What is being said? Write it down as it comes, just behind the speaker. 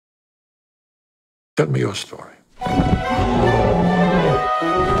Tell me your story.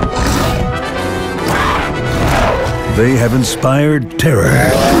 They have inspired terror,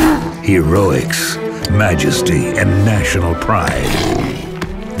 heroics, majesty, and national pride.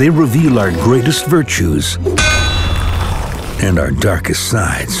 They reveal our greatest virtues and our darkest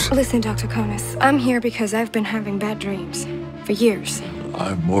sides. Listen, Dr. Konis, I'm here because I've been having bad dreams for years.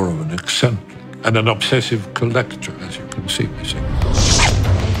 I'm more of an eccentric and an obsessive collector, as you can see me saying.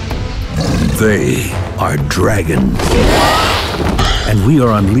 They are dragons. And we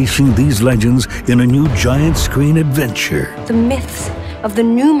are unleashing these legends in a new giant screen adventure. The myths of the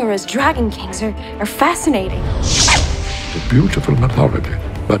numerous Dragon Kings are fascinating. A beautiful mythology,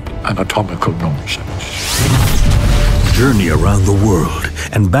 but anatomical nonsense. Journey around the world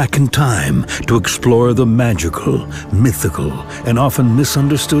and back in time to explore the magical, mythical, and often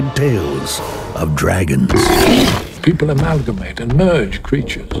misunderstood tales of dragons. People amalgamate and merge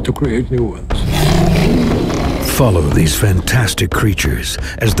creatures to create new ones. Follow these fantastic creatures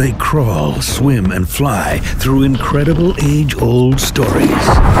as they crawl, swim, and fly through incredible age-old stories.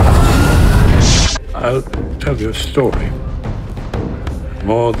 I'll tell you a story.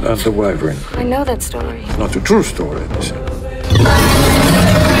 Maud and the Wyvern. I know that story. Not a true story, they say.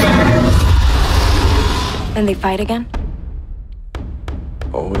 And they fight again?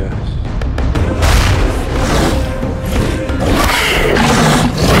 Oh, yes.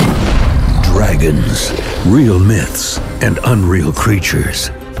 Dragons, real myths, and unreal creatures.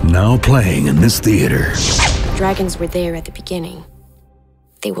 Now playing in this theater. Dragons were there at the beginning.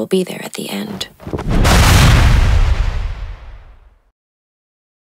 They will be there at the end.